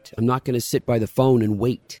create. I'm not going to sit by the phone and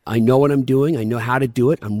wait. I know what I'm doing. I know how to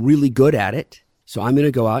do it. I'm really good at it. So I'm going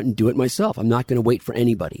to go out and do it myself. I'm not going to wait for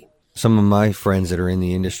anybody. Some of my friends that are in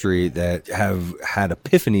the industry that have had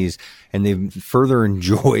epiphanies and they've further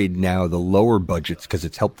enjoyed now the lower budgets because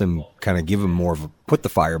it's helped them kind of give them more of put the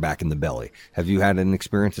fire back in the belly. Have you had an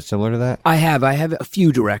experience that's similar to that? I have. I have a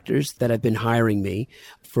few directors that have been hiring me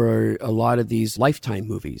for a lot of these Lifetime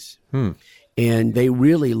movies. And they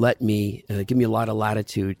really let me, give me a lot of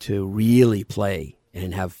latitude to really play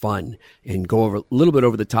and have fun and go over a little bit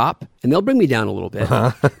over the top, and they'll bring me down a little bit,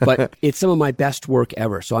 but it's some of my best work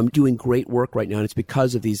ever. So I'm doing great work right now, and it's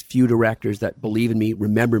because of these few directors that believe in me,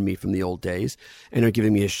 remember me from the old days, and are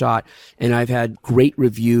giving me a shot. And I've had great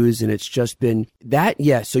reviews, and it's just been that.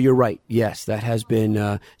 Yes, so you're right. Yes, that has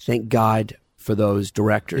been, thank God for those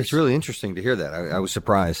directors. It's really interesting to hear that. I was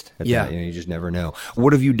surprised at Yeah. that. You just never know.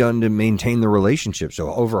 What have you done to maintain the relationship?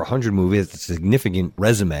 So over 100 movies, it's a significant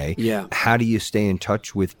resume. Yeah. How do you stay in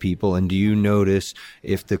touch with people? And do you notice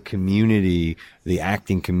if the community, the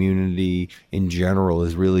acting community in general,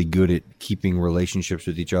 is really good at keeping relationships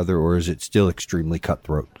with each other, or is it still extremely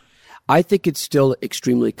cutthroat? I think it's still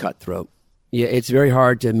extremely cutthroat. Yeah, it's very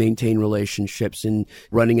hard to maintain relationships, and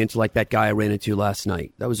running into like that guy I ran into last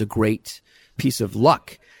night. That was a great piece of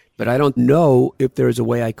luck. But I don't know if there's a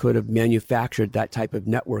way I could have manufactured that type of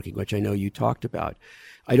networking, which I know you talked about.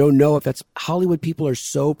 I don't know if that's Hollywood people are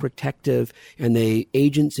so protective, and they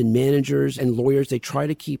agents and managers and lawyers, they try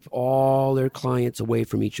to keep all their clients away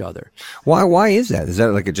from each other. Why is that? Is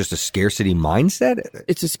that like just a scarcity mindset?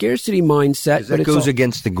 It's a scarcity mindset. That goes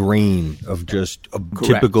against the grain of just a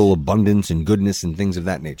typical abundance and goodness and things of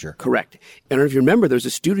that nature. Correct. And if you remember, there's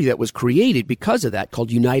a studio that was created because of that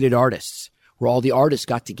called United Artists, where all the artists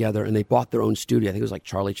got together and they bought their own studio. I think it was like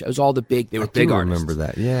Charlie. It was all the big, they were big artists. I remember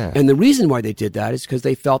that, yeah. And the reason why they did that is because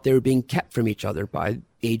they felt they were being kept from each other by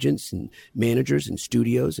agents and managers and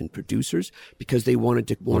studios and producers, because they wanted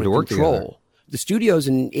to work control. together. The studios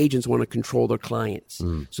and agents want to control their clients.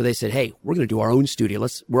 So they said, hey, we're going to do our own studio.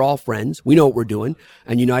 We're all friends. We know what we're doing.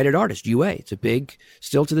 And United Artists, UA, it's a big,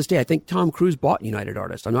 still to this day. I think Tom Cruise bought United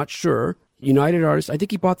Artists. I'm not sure. United Artists, I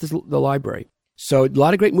think he bought the library. So a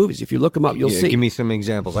lot of great movies. If you look them up, you'll see. Give me some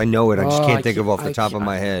examples. I know it. I just can't think of off the top of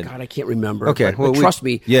my head. God, I can't remember. Okay. But trust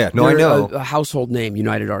me. Yeah. No, I know. A household name,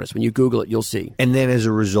 United Artists. When you Google it, you'll see. And then as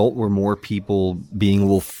a result, were more people being a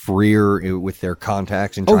little freer with their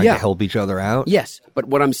contacts and trying to help each other out? Yes. But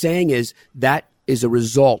what I'm saying is that is a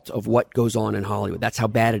result of what goes on in Hollywood. That's how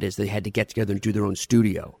bad it is. They had to get together and do their own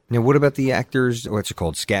studio. Now, what about the actors? What's it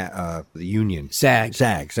called? The union. SAG.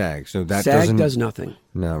 SAG. So that SAG does nothing.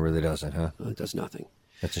 No, it really doesn't, huh? It does nothing.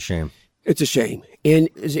 That's a shame. It's a shame. And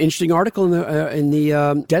there's an interesting article in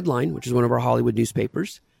the Deadline, which is one of our Hollywood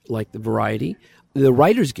newspapers, like the Variety. The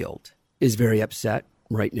Writers Guild is very upset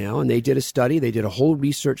right now, and they did a study. They did a whole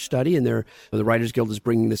research study, and the Writers Guild is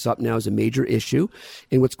bringing this up now as a major issue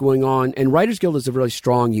in what's going on. And Writers Guild is a really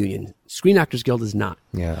strong union. Screen Actors Guild is not.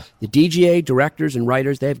 Yeah. The DGA, directors and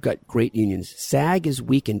writers, they've got great unions. SAG is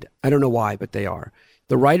weakened. I don't know why, but they are.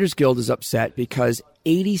 The Writers Guild is upset because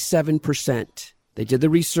 87%, they did the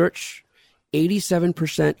research,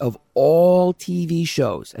 87% of all TV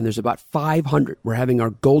shows, and there's about 500. We're having our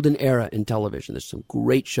golden era in television. There's some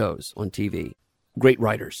great shows on TV, great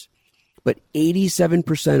writers. But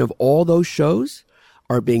 87% of all those shows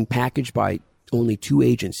are being packaged by only 2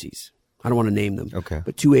 agencies. I don't want to name them, okay,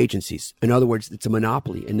 but 2 agencies. In other words, it's a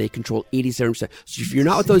monopoly, and they control 87%. So if you're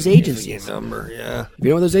not with those agencies, number, yeah. if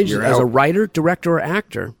you're not with those agencies, You're as a out. writer, director, or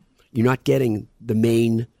actor, you're not getting the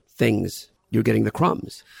main things. You're getting the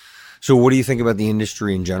crumbs. So what do you think about the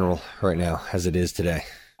industry in general right now, as it is today?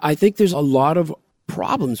 I think there's a lot of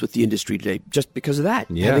problems with the industry today just because of that.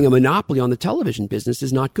 Yeah. Having a monopoly on the television business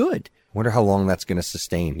is not good. Wonder how long that's going to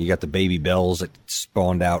sustain. You got the baby bells that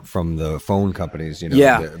spawned out from the phone companies,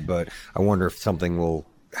 Yeah. But I wonder if something will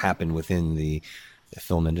happen within the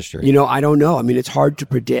film industry. I don't know. I mean, it's hard to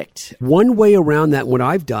predict. One way around that, what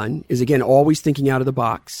I've done is, again, always thinking out of the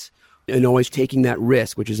box and always taking that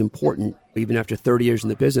risk, which is important even after 30 years in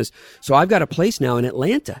the business. So I've got a place now in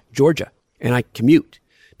Atlanta, Georgia, and I commute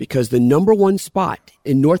because the number one spot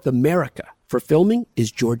in North America for filming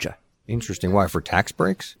is Georgia. Interesting. Why? For tax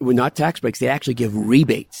breaks? Well, not tax breaks. They actually give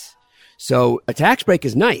rebates. So a tax break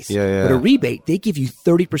is nice, Yeah. but a rebate, they give you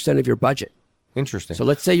 30% of your budget. Interesting. So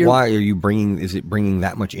let's say you're... Why are you bringing? Is it bringing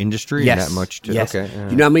that much industry? Yes. And that much? Yes. Okay. Do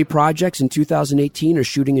you know how many projects in 2018 are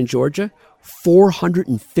shooting in Georgia?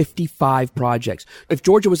 455 projects. If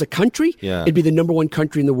Georgia was a country, Yeah. it'd be the number one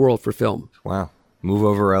country in the world for film. Wow. Move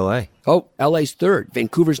over LA. Oh, LA's third.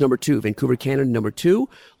 Vancouver's number 2. Vancouver, Canada, number 2.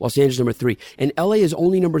 Los Angeles, number 3. And LA is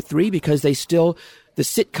only number 3 because they still, the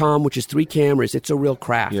sitcom, which is 3 cameras, it's a real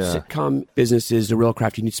craft. Yeah. Sitcom business is a real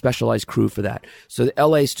craft. You need specialized crew for that. So the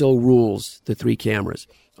LA still rules the 3 cameras.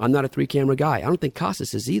 I'm not a 3-camera guy. I don't think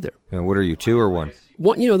Casas is either. And what are you, 2 or 1? The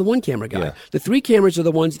 1-camera guy. Yeah. The 3 cameras are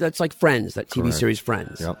the ones that's like Friends, that TV Correct. series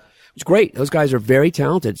Friends. Yep. It's great. Those guys are very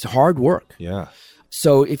talented. It's hard work. Yeah.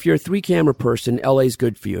 So if you're a 3-camera person, LA's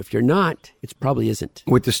good for you. If you're not, it probably isn't.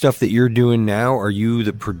 With the stuff that you're doing now, are you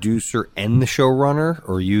the producer and the showrunner,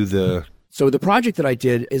 or are you the... So the project that I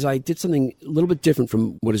did is I did something a little bit different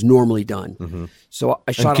from what is normally done. Mm-hmm. So I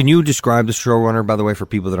And shot... can you describe the showrunner, by the way, for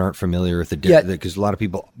people that aren't familiar with the Yeah. because a lot of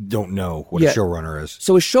people don't know what Yeah. a showrunner is.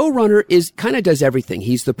 So a showrunner kind of does everything.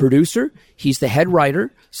 He's the producer. He's the head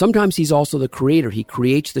writer. Sometimes he's also the creator. He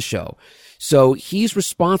creates the show. So he's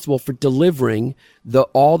responsible for delivering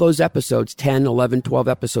all those episodes, 10, 11, 12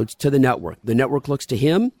 episodes to the network. The network looks to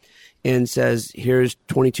him and says, here's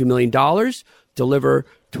 $22 million, deliver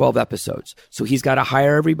 12 episodes. So he's got to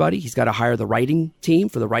hire everybody. He's got to hire the writing team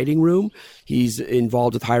for the writing room. He's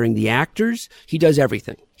involved with hiring the actors. He does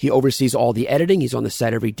everything. He oversees all the editing. He's on the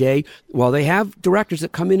set every day. While they have directors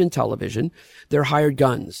that come in television, they're hired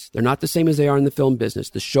guns. They're not the same as they are in the film business.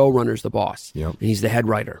 The showrunner's the boss. Yep. And he's the head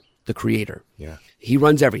writer, the creator. Yeah. He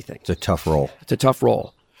runs everything. It's a tough role. It's a tough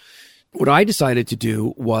role. What I decided to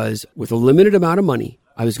do was, with a limited amount of money,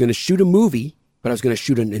 I was going to shoot a movie, but I was going to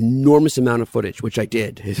shoot an enormous amount of footage, which I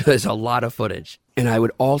did. There's a lot of footage. And I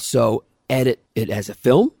would also edit it as a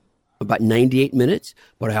film, about 98 minutes,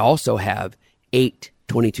 but I also have 8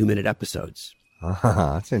 22-minute episodes.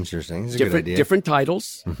 That's interesting. It's a good idea. Different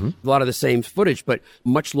titles, a lot of the same footage, but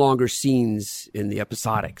much longer scenes in the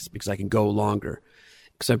episodics because I can go longer.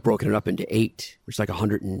 Because I've broken it up into 8, which is like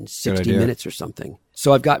 160 minutes or something.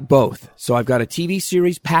 So I've got both. So I've got a TV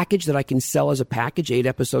series package that I can sell as a package, 8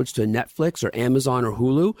 episodes to Netflix or Amazon or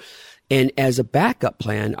Hulu. And as a backup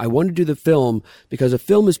plan, I want to do the film because a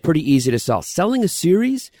film is pretty easy to sell. Selling a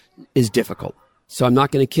series is difficult. So I'm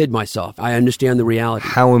not going to kid myself. I understand the reality.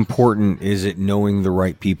 How important is it knowing the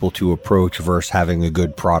right people to approach versus having a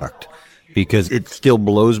good product? Because it still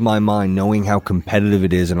blows my mind knowing how competitive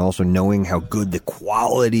it is and also knowing how good the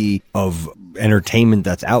quality of entertainment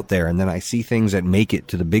that's out there. And then I see things that make it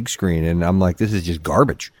to the big screen and I'm like, this is just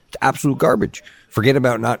garbage. It's absolute garbage. Forget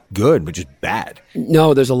about not good, but just bad.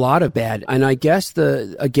 No, there's a lot of bad. And I guess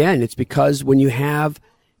it's because when you have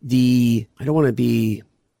I want to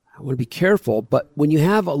be careful, but when you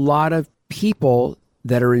have a lot of people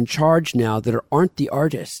that are in charge now that aren't the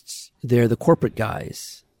artists, they're the corporate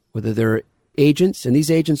guys, whether they're agents, and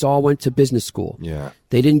these agents all went to business school. Yeah.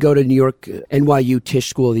 They didn't go to New York, NYU Tisch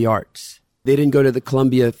School of the Arts. They didn't go to the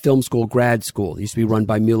Columbia Film School grad school. It used to be run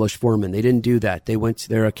by Milos Forman. They didn't do that.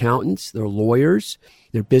 They're accountants, they're lawyers,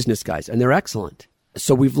 they're business guys, and they're excellent.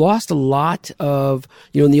 So we've lost a lot of,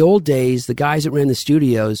 in the old days, the guys that ran the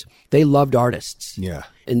studios, they loved artists. Yeah.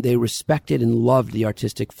 And they respected and loved the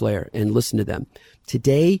artistic flair and listened to them.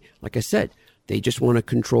 Today, like I said, they just want to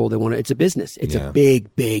control. It's a business. It's a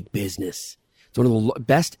big, big business. It's one of the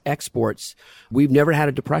best exports. We've never had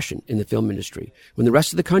a depression in the film industry. When the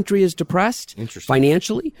rest of the country is depressed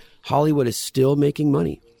financially, Hollywood is still making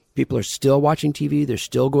money. People are still watching TV. They're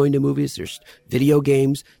still going to movies. There's video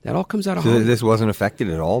games. That all comes out of Hollywood. So this wasn't affected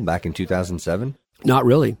at all back in 2007? Not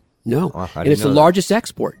really. No. Oh, And it's the largest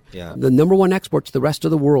export. Yeah. The number one export to the rest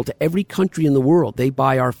of the world, to every country in the world. They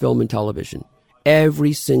buy our film and television.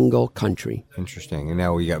 Every single country. Interesting. And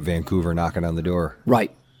now we got Vancouver knocking on the door.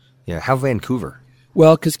 Right. Yeah. How Vancouver?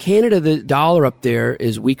 Well, because Canada, the dollar up there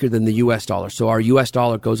is weaker than the U.S. dollar. So our U.S.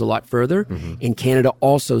 dollar goes a lot further. And Canada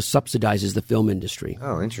also subsidizes the film industry.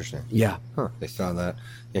 Oh, interesting. Yeah. Huh. They saw that.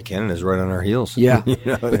 Yeah, Canada's right on our heels. Yeah.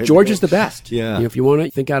 But Georgia's the best. Yeah. If you want to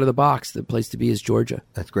think out of the box, the place to be is Georgia.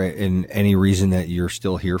 That's great. And any reason that you're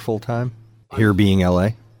still here full time? Here being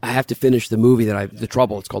L.A.? I have to finish the movie The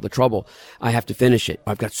Trouble. It's called The Trouble. I have to finish it.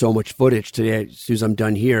 I've got so much footage today. As soon as I'm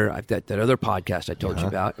done here, I've got that other podcast I told you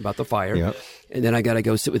about the fire. Yep. And then I got to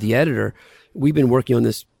go sit with the editor. We've been working on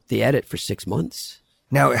the edit for 6 months.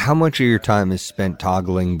 Now, how much of your time is spent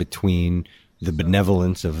toggling between the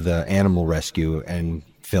benevolence of the animal rescue and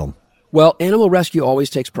film? Well, animal rescue always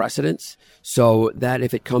takes precedence. So that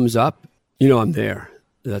if it comes up, I'm there.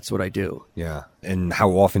 That's what I do. Yeah. And how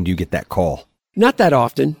often do you get that call? Not that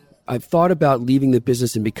often. I've thought about leaving the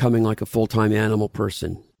business and becoming like a full-time animal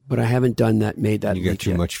person, but I haven't made that You got leap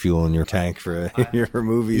too yet. much fuel in your tank for your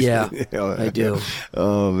movies. Yeah, I do.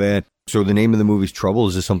 Oh, man. So the name of the movie's Trouble.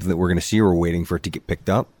 Is this something that we're going to see, or we're waiting for it to get picked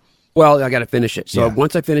up? Well, I got to finish it. So Yeah.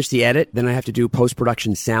 once I finish the edit, then I have to do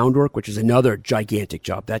post-production sound work, which is another gigantic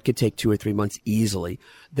job. That could take 2 or 3 months easily.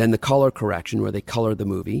 Then the color correction, where they color the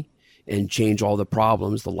movie and change all the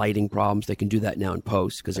problems, the lighting problems. They can do that now in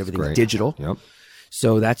post because everything's great. digital. Yep.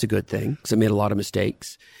 So that's a good thing because I made a lot of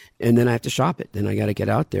mistakes. And then I have to shop it. Then I got to get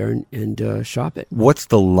out there and shop it. What's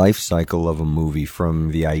the life cycle of a movie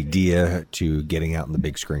from the idea to getting out on the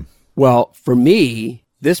big screen? Well, for me,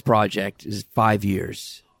 this project is 5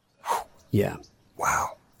 years. Yeah.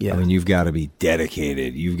 Wow. Yeah. I mean, you've got to be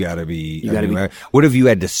dedicated. You've got to be. You gotta be- What have you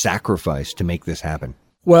had to sacrifice to make this happen?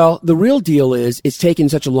 Well, the real deal is it's taken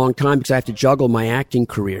such a long time because I have to juggle my acting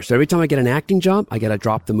career. So every time I get an acting job, I got to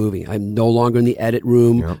drop the movie. I'm no longer in the edit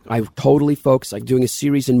room. Yep. I totally focus. I'm doing a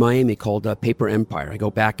series in Miami called Paper Empire. I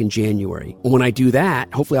go back in January. When I do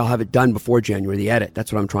that, hopefully I'll have it done before January, the edit.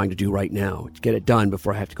 That's what I'm trying to do right now, to get it done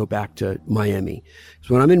before I have to go back to Miami.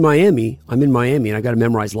 So when I'm in Miami, and I got to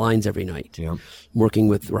memorize lines every night. Yep. I'm working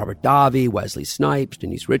with Robert Davi, Wesley Snipes,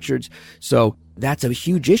 Denise Richards. So that's a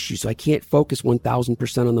huge issue. So I can't focus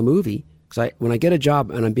 1,000% on the movie because when I get a job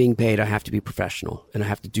and I'm being paid, I have to be professional and I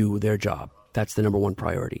have to do their job. That's the number one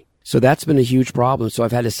priority. So that's been a huge problem. So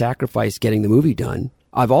I've had to sacrifice getting the movie done.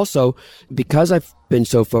 I've also, because I've been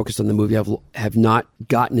so focused on the movie, have not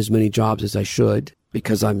gotten as many jobs as I should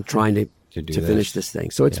because I'm trying to finish this thing.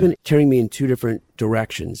 So it's been tearing me in 2 different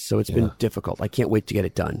directions. So it's been difficult. I can't wait to get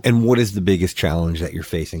it done. And what is the biggest challenge that you're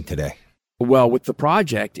facing today? Well, with the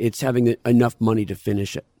project, it's having enough money to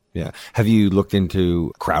finish it. Yeah. Have you looked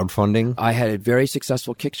into crowdfunding? I had a very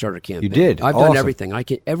successful Kickstarter campaign. You did? I've Awesome. done everything.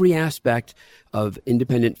 Every aspect of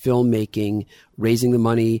independent filmmaking, raising the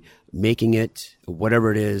money, making it,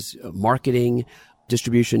 whatever it is, marketing,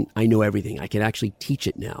 distribution. I know everything. I can actually teach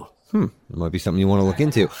it now. It might be something you want to look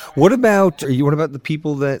into. What about the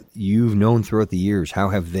people that you've known throughout the years? How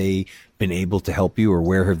have they been able to help you, or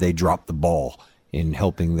where have they dropped the ball in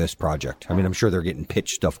helping this project? I mean, I'm sure they're getting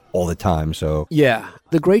pitched stuff all the time. So Yeah.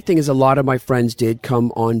 The great thing is a lot of my friends did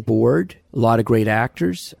come on board. A lot of great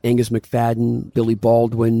actors. Angus McFadden, Billy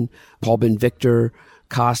Baldwin, Paul Ben-Victor,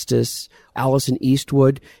 Costas, Allison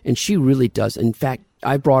Eastwood. And she really does. In fact,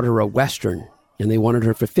 I brought her a Western and they wanted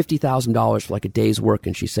her for $50,000 for like a day's work.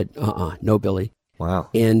 And she said, no, Billy. wow.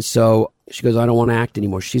 And so she goes, I don't want to act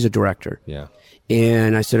anymore. She's a director. Yeah.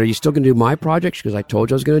 And I said, are you still going to do my project? She goes, I told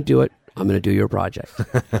you I was going to do it. I'm going to do your project.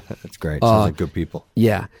 That's great. Sounds like good people.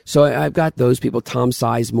 Yeah. So I've got those people, Tom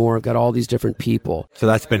Sizemore. I've got all these different people. So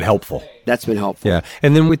that's been helpful. That's been helpful. Yeah.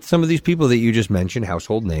 And then with some of these people that you just mentioned,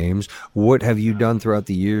 household names, what have you done throughout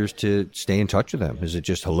the years to stay in touch with them? Is it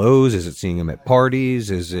just hellos? Is it seeing them at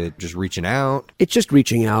parties? Is it just reaching out? It's just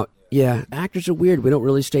reaching out. Yeah. Actors are weird. We don't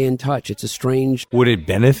really stay in touch. It's a strange. Would it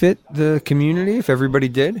benefit the community if everybody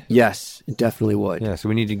did? Yes, it definitely would. Yeah. So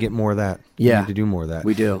we need to get more of that. Yeah. We need to do more of that.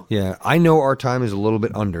 We do. Yeah. I know our time is a little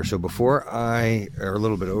bit under. So or a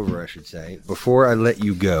little bit over, I should say, before I let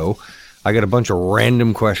you go, I got a bunch of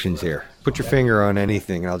random questions here. Put your finger on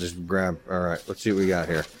anything and I'll just grab. All right. Let's see what we got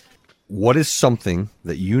here. What is something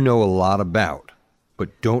that you know a lot about,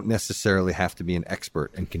 but don't necessarily have to be an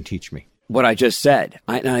expert and can teach me? What I just said.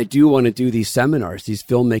 I do want to do these seminars, these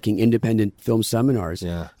filmmaking, independent film seminars.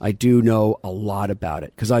 Yeah. I do know a lot about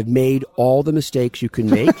it because I've made all the mistakes you can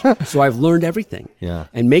make. So I've learned everything. Yeah.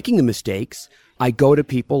 And making the mistakes, I go to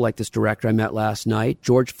people like this director I met last night,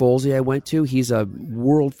 George Folsey I went to. He's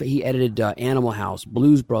he edited Animal House,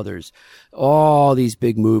 Blues Brothers, all these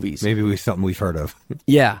big movies. Maybe something we've heard of.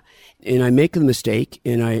 Yeah. And I make the mistake,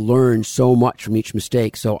 and I learn so much from each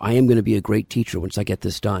mistake. So I am going to be a great teacher once I get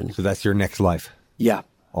this done. So that's your next life. Yeah.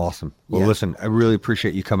 Awesome. Well, listen, I really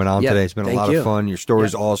appreciate you coming on today. It's been a lot of fun. Your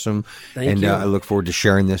story's awesome. Thank you. I look forward to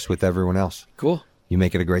sharing this with everyone else. Cool. You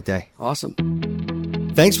make it a great day. Awesome.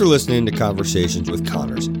 Thanks for listening to Conversations with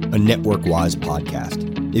Connors, a NetworkWise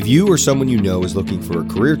podcast. If you or someone you know is looking for a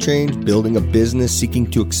career change, building a business,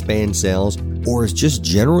 seeking to expand sales, or is just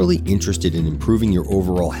generally interested in improving your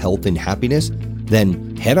overall health and happiness,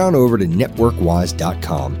 then head on over to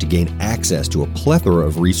networkwise.com to gain access to a plethora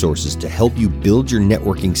of resources to help you build your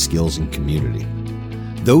networking skills and community.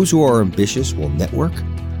 Those who are ambitious will network.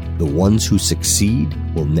 The ones who succeed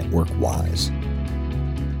will network wise.